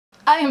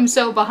I am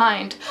so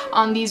behind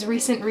on these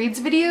recent reads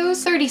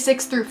videos.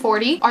 36 through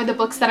 40 are the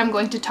books that I'm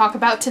going to talk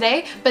about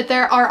today, but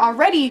there are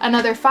already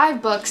another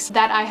 5 books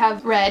that I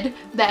have read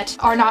that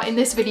are not in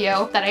this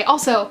video that I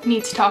also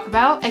need to talk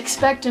about.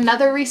 Expect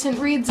another recent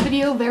reads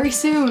video very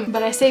soon,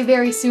 but I say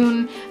very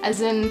soon as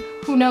in,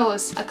 who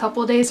knows, a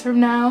couple days from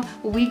now,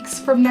 weeks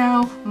from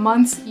now,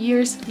 months,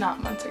 years,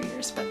 not months or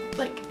years, but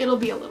like it'll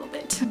be a little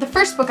bit. The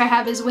first book I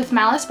have is With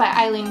Malice by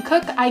Eileen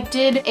Cook. I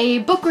did a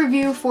book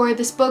review for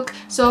this book,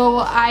 so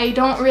I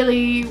don't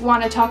really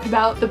want to talk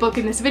about the book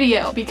in this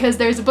video because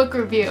there's a book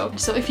review.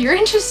 So if you're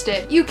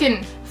interested, you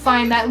can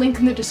find that link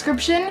in the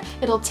description.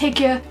 It'll take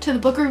you to the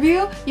book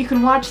review. You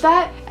can watch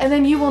that and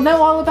then you will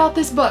know all about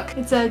this book.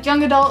 It's a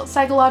young adult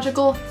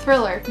psychological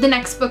thriller. The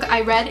next book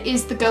I read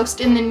is The Ghost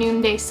in the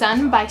Noonday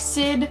Sun by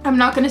Sid. I'm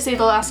not going to say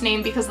the last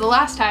name because the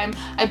last time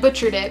I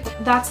butchered it.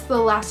 That's the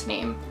last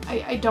name.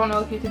 I don't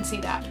know if you can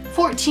see that.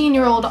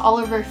 14-year-old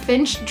Oliver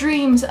Finch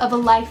dreams of a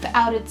life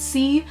out at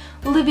sea,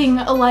 living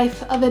a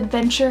life of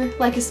adventure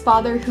like his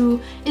father who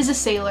is a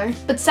sailor,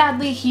 but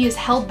sadly he is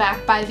held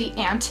back by the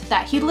aunt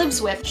that he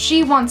lives with.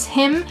 She wants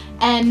him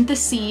and the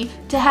sea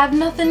to have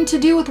nothing to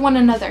do with one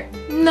another.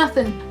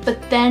 Nothing.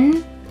 But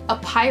then a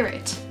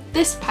pirate.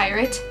 This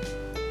pirate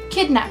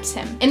kidnaps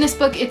him. In this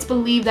book, it's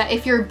believed that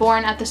if you're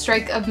born at the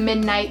strike of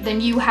midnight,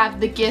 then you have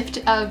the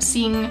gift of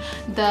seeing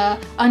the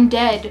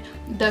undead,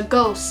 the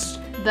ghosts,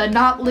 the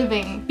not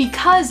living.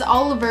 Because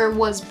Oliver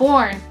was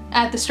born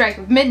at the strike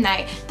of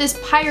midnight, this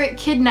pirate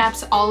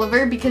kidnaps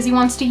Oliver because he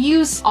wants to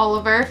use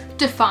Oliver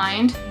to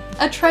find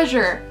a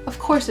treasure. Of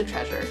course a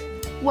treasure.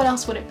 What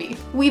else would it be?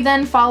 We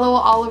then follow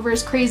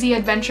Oliver's crazy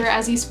adventure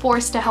as he's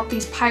forced to help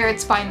these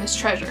pirates find this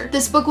treasure.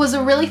 This book was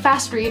a really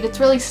fast read. It's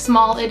really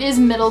small. It is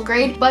middle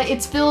grade, but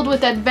it's filled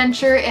with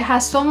adventure. It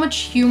has so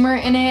much humor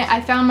in it.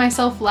 I found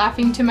myself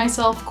laughing to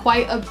myself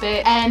quite a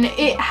bit, and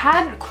it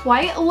had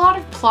quite a lot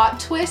of plot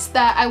twists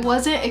that I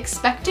wasn't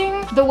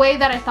expecting. The way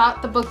that I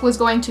thought the book was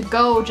going to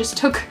go just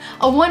took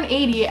a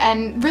 180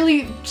 and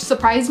really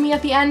surprised me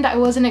at the end. I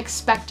wasn't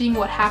expecting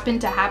what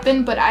happened to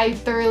happen, but I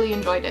thoroughly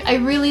enjoyed it. I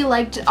really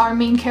liked our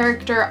main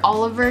character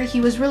Oliver.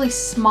 He was really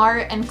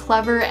smart and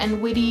clever and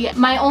witty.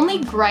 My only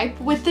gripe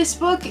with this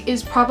book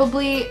is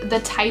probably the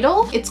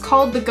title. It's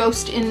called The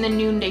Ghost in the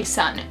Noonday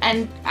Sun,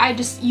 and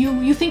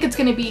you think it's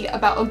gonna be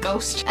about a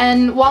ghost,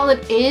 and while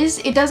it is,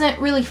 it doesn't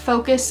really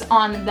focus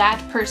on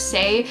that per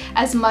se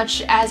as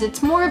much as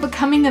it's more of a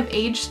coming of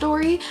age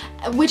story,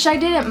 which I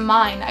didn't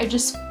mind.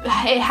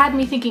 It had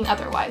me thinking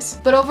otherwise.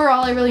 But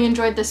overall, I really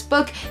enjoyed this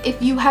book. If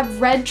you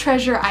have read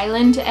Treasure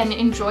Island and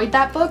enjoyed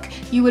that book,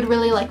 you would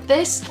really like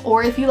this,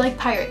 or if you like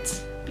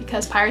pirates,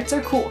 because pirates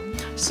are cool.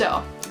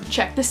 So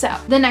check this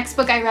out. The next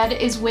book I read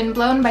is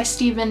Windblowne by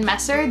Stephen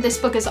Messer. This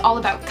book is all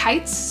about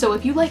kites, so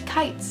if you like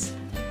kites,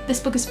 this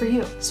book is for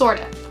you.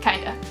 Sorta,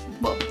 kinda.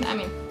 Well, I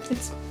mean,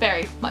 it's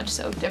very much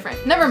so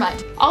different. Never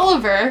mind.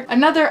 Oliver,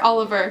 another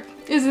Oliver,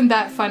 isn't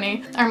that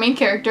funny? Our main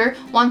character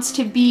wants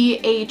to be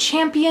a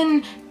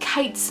champion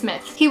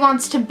kitesmith. He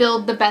wants to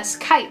build the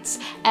best kites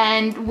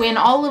and win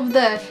all of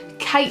the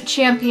kite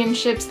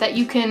championships that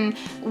you can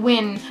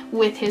win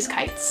with his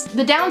kites.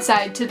 The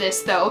downside to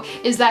this, though,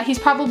 is that he's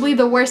probably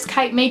the worst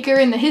kite maker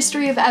in the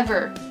history of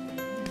ever.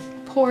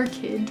 Poor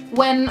kid.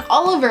 When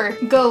Oliver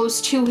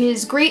goes to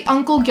his great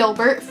uncle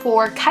Gilbert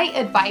for kite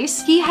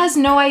advice, he has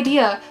no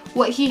idea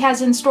what he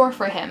has in store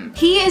for him.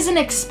 He isn't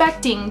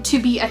expecting to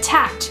be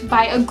attacked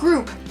by a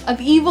group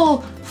of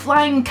evil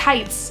flying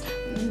kites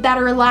that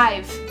are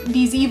alive.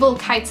 These evil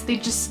kites, they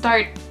just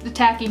start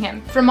attacking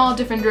him from all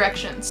different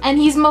directions. And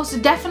he's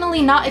most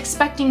definitely not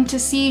expecting to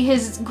see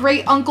his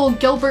great uncle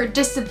Gilbert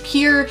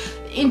disappear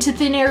into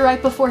thin air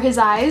right before his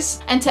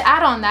eyes. And to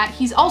add on that,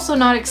 he's also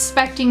not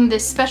expecting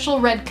this special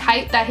red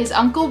kite that his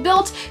uncle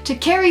built to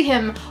carry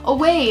him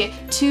away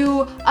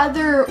to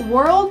other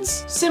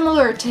worlds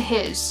similar to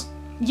his,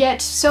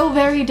 yet so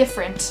very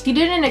different. He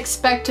didn't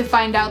expect to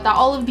find out that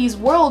all of these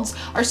worlds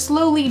are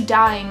slowly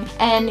dying,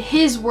 and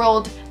his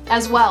world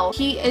as well.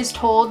 He is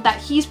told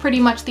that he's pretty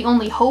much the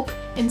only hope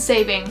in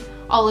saving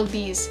all of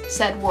these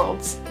said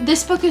worlds.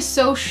 This book is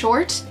so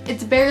short.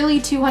 It's barely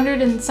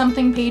 200 and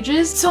something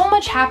pages. So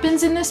much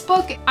happens in this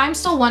book. I'm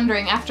still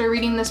wondering, after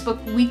reading this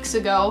book weeks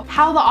ago,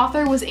 how the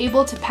author was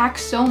able to pack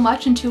so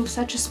much into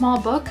such a small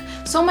book.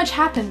 So much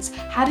happens.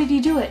 How did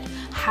he do it?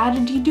 How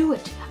did he do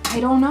it? I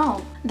don't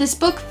know. This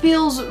book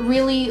feels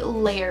really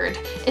layered,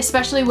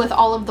 especially with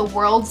all of the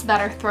worlds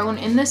that are thrown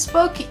in this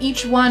book.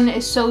 Each one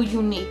is so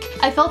unique.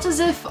 I felt as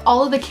if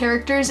all of the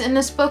characters in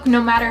this book, no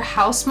matter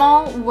how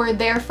small, were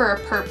there for a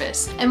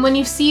purpose. And when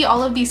you see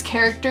all of these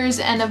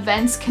characters and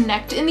events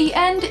connect in the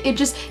end,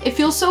 it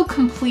feels so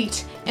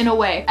complete in a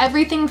way.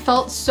 Everything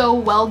felt so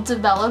well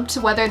developed,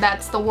 whether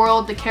that's the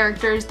world, the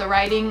characters, the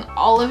writing,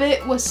 all of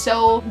it was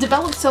so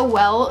developed so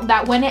well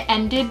that when it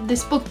ended,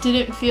 this book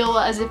didn't feel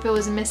as if it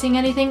was missing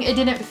anything. It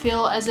didn't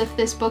feel as if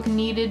this book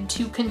needed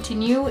to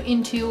continue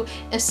into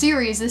a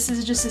series. This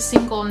is just a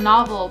single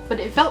novel, but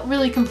it felt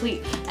really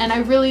complete, and I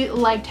really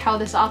liked how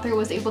this author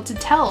was able to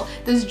tell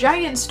this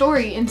giant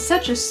story in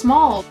such a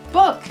small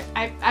book.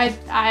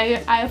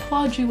 I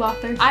applaud you,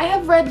 author. I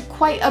have read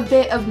quite a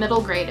bit of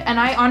middle grade, and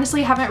I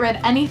honestly haven't read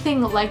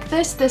anything like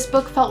this. This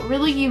book felt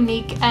really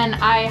unique, and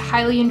I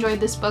highly enjoyed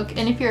this book,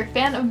 and if you're a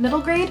fan of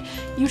middle grade,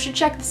 you should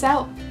check this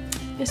out.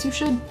 Yes, you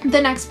should.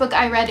 The next book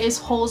I read is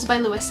Holes by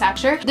Louis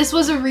Sachar. This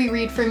was a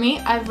reread for me.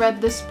 I've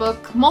read this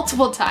book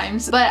multiple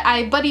times, but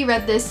I buddy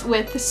read this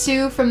with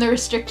Sue from the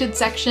restricted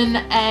section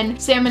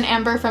and Sam and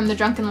Amber from the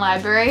Drunken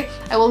Library.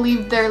 I will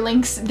leave their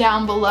links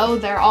down below.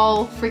 They're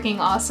all freaking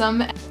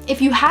awesome.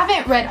 If you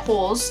haven't read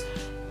Holes,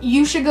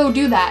 you should go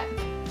do that.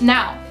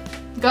 Now.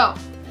 Go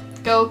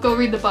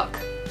read the book.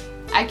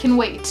 I can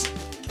wait.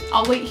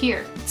 I'll wait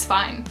here. It's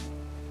fine.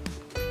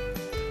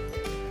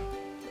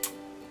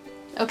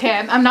 Okay,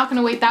 I'm not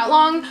gonna wait that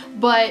long,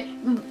 but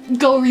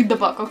go read the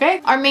book,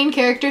 okay? Our main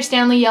character,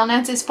 Stanley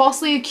Yelnats, is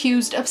falsely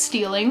accused of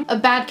stealing, a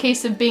bad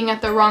case of being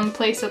at the wrong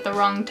place at the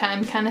wrong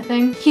time kind of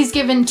thing. He's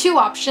given two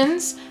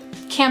options,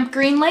 Camp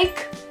Green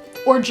Lake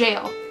or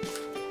jail.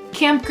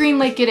 Camp Green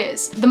Lake it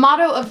is. The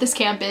motto of this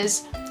camp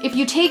is, if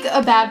you take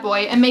a bad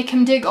boy and make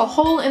him dig a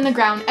hole in the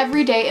ground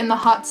every day in the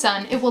hot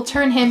sun, it will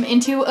turn him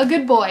into a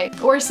good boy.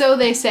 Or so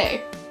they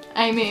say.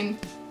 I mean,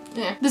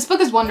 yeah. This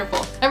book is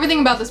wonderful.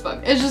 Everything about this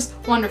book is just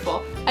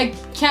wonderful. I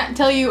can't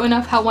tell you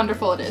enough how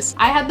wonderful it is.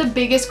 I had the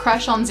biggest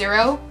crush on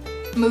Zero,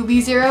 movie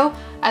Zero,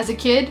 as a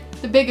kid.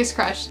 The biggest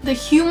crush. The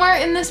humor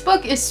in this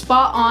book is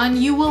spot on.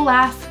 You will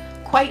laugh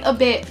quite a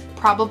bit,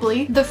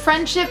 probably. The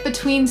friendship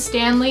between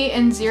Stanley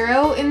and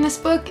Zero in this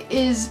book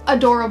is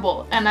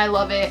adorable, and I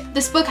love it.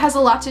 This book has a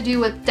lot to do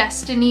with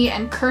destiny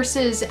and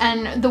curses,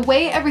 and the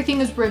way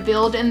everything is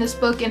revealed in this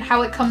book and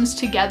how it comes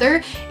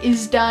together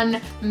is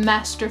done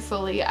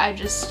masterfully.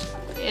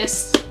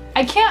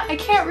 I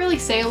can't really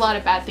say a lot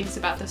of bad things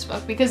about this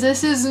book because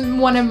this is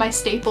one of my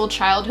staple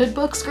childhood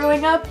books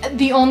growing up.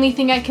 The only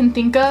thing I can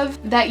think of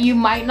that you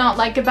might not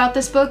like about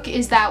this book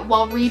is that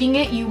while reading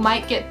it you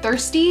might get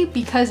thirsty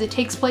because it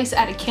takes place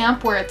at a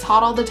camp where it's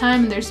hot all the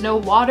time and there's no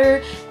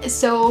water,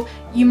 so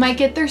you might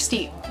get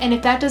thirsty. And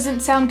if that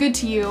doesn't sound good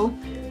to you,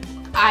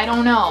 I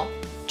don't know.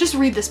 Just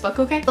read this book,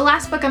 okay? The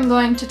last book I'm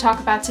going to talk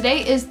about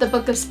today is The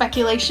Book of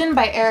Speculation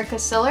by Erika.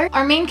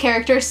 Our main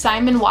character,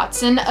 Simon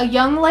Watson, a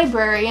young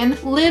librarian,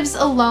 lives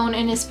alone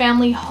in his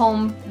family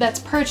home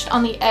that's perched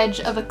on the edge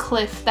of a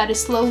cliff that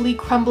is slowly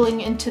crumbling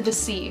into the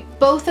sea.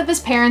 Both of his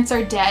parents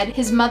are dead.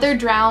 His mother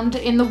drowned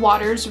in the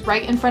waters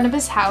right in front of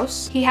his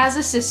house. He has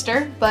a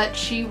sister, but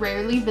she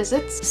rarely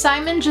visits.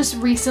 Simon just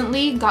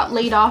recently got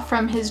laid off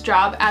from his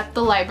job at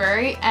the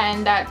library,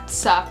 and that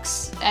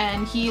sucks.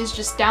 And he is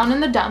just down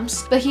in the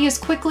dumps, but he is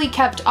quickly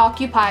kept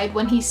occupied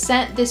when he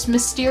sent this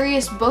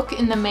mysterious book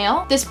in the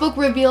mail. This book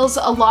reveals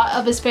a lot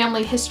of his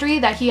family history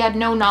that he had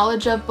no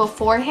knowledge of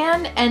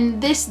beforehand,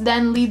 and this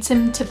then leads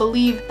him to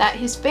believe that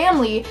his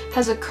family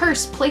has a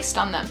curse placed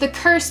on them. The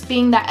curse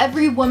being that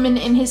every woman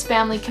in his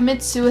family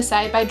commits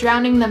suicide by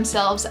drowning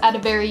themselves at a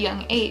very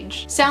young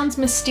age. Sounds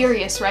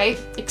mysterious, right?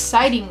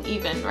 Exciting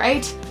even,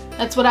 right?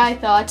 That's what I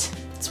thought.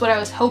 That's what I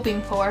was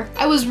hoping for.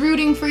 I was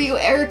rooting for you,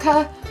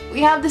 Erika.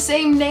 We have the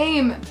same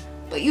name.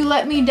 But you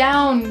let me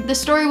down. The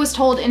story was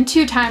told in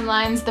two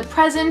timelines, the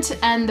present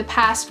and the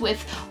past,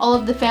 with all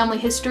of the family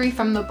history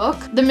from the book.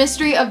 The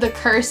mystery of the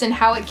curse and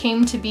how it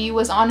came to be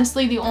was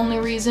honestly the only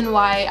reason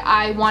why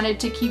I wanted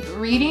to keep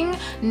reading.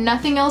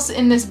 Nothing else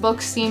in this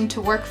book seemed to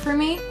work for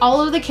me.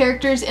 All of the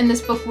characters in this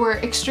book were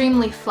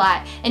extremely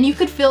flat, and you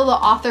could feel the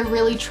author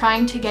really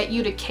trying to get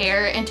you to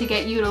care and to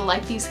get you to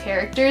like these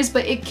characters,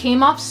 but it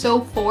came off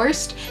so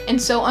forced and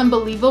so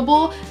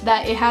unbelievable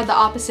that it had the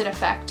opposite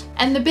effect.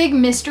 And the big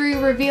mystery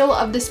reveal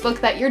of this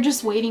book that you're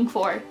just waiting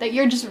for, that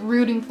you're just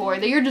rooting for,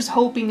 that you're just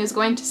hoping is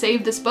going to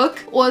save this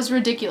book was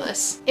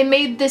ridiculous. It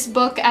made this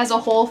book as a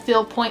whole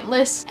feel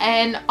pointless,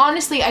 and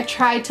honestly I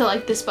tried to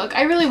like this book.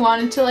 I really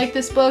wanted to like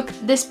this book.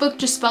 This book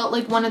just felt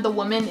like one of the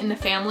women in the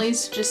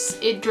families,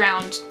 it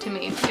drowned to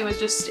me.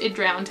 It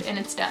drowned and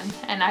it's done.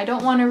 And I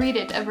don't want to read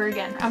it ever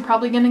again. I'm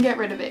probably gonna get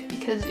rid of it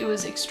because it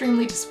was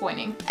extremely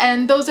disappointing.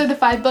 And those are the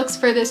 5 books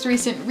for this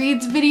recent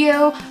reads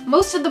video.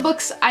 Most of the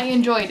books I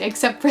enjoyed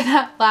except for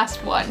that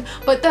last one,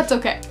 but that's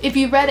okay. If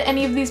you read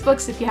any of these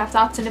books, if you have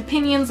thoughts and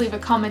opinions, leave a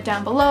comment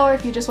down below, or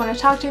if you just want to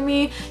talk to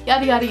me,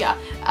 yada yada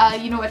yada,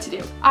 you know what to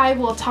do. I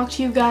will talk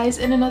to you guys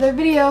in another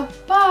video.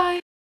 Bye!